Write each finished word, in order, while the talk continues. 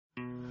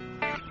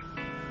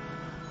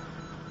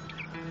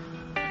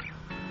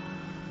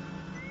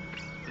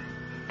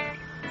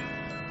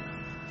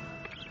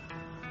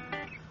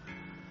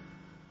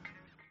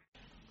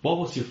What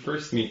was your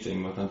first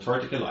meeting with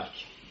Antarctica like?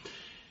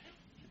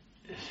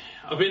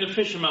 I've been a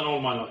fisherman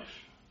all my life.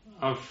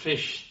 I've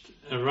fished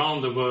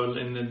around the world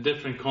in the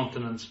different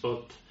continents,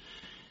 but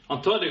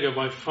Antarctica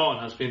by far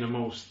has been the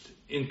most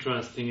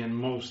interesting and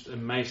most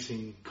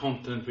amazing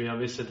continent we have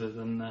visited.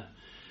 And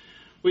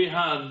we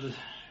had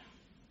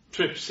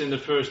trips in the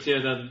first year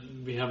that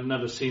we have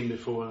never seen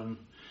before, and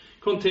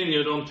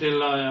continued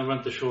until I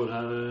went ashore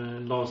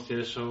last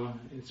year. So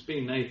it's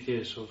been 8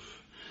 years of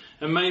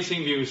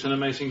amazing views and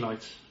amazing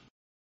lights.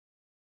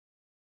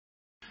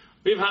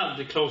 We've had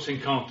the close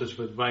encounters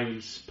with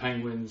whales,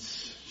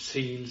 penguins,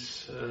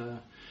 seals.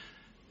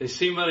 They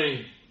seem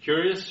very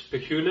curious,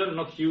 peculiar,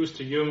 not used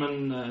to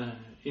human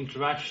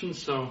interaction,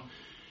 so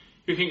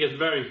you can get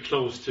very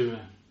close to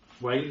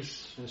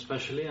whales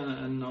especially,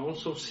 and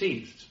also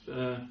seals.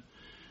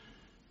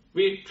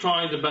 We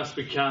try the best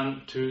we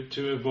can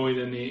to avoid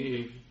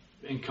any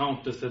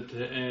encounters that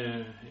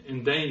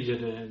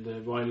endanger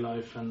the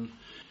wildlife, and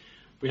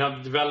we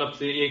have developed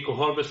the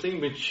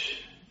eco-harvesting,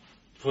 which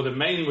for the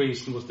main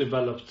reason was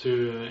developed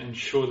to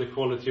ensure the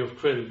quality of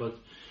krill, but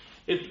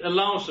it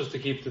allows us to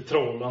keep the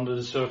trawl under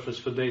the surface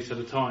for days at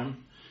a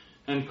time,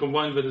 and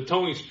combined with the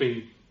towing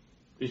speed,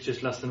 which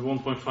is less than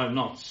 1.5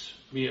 knots,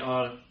 we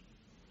are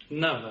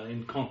never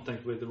in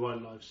contact with the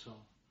wildlife. So,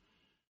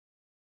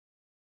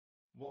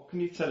 what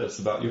can you tell us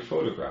about your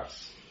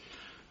photographs?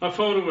 Our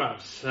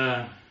photographs.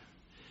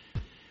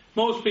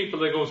 Most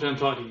people that go to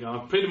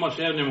Antarctica, pretty much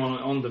anyone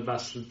on the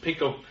vessel,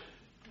 pick up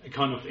a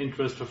kind of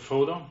interest for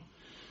photo.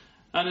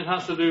 And it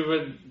has to do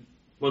with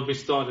what we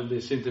started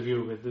this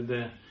interview with,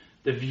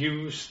 the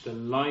views, the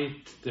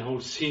light, the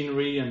whole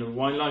scenery, and the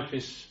wildlife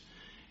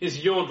is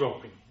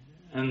jaw-dropping.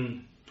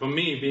 And for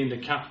me, being the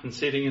captain,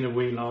 sitting in the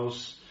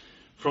wheelhouse,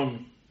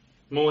 from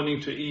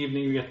morning to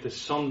evening, you get the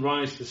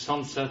sunrise, the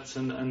sunsets,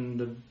 and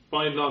the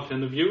wildlife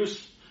and the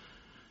views.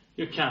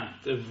 You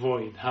can't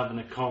avoid having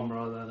a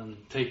camera there and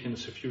taking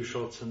us a few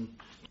shots. And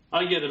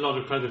I get a lot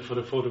of credit for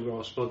the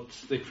photographs, but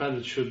the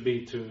credit should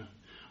be to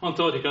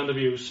Antarctica and the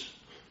views.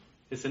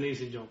 It's an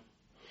easy job.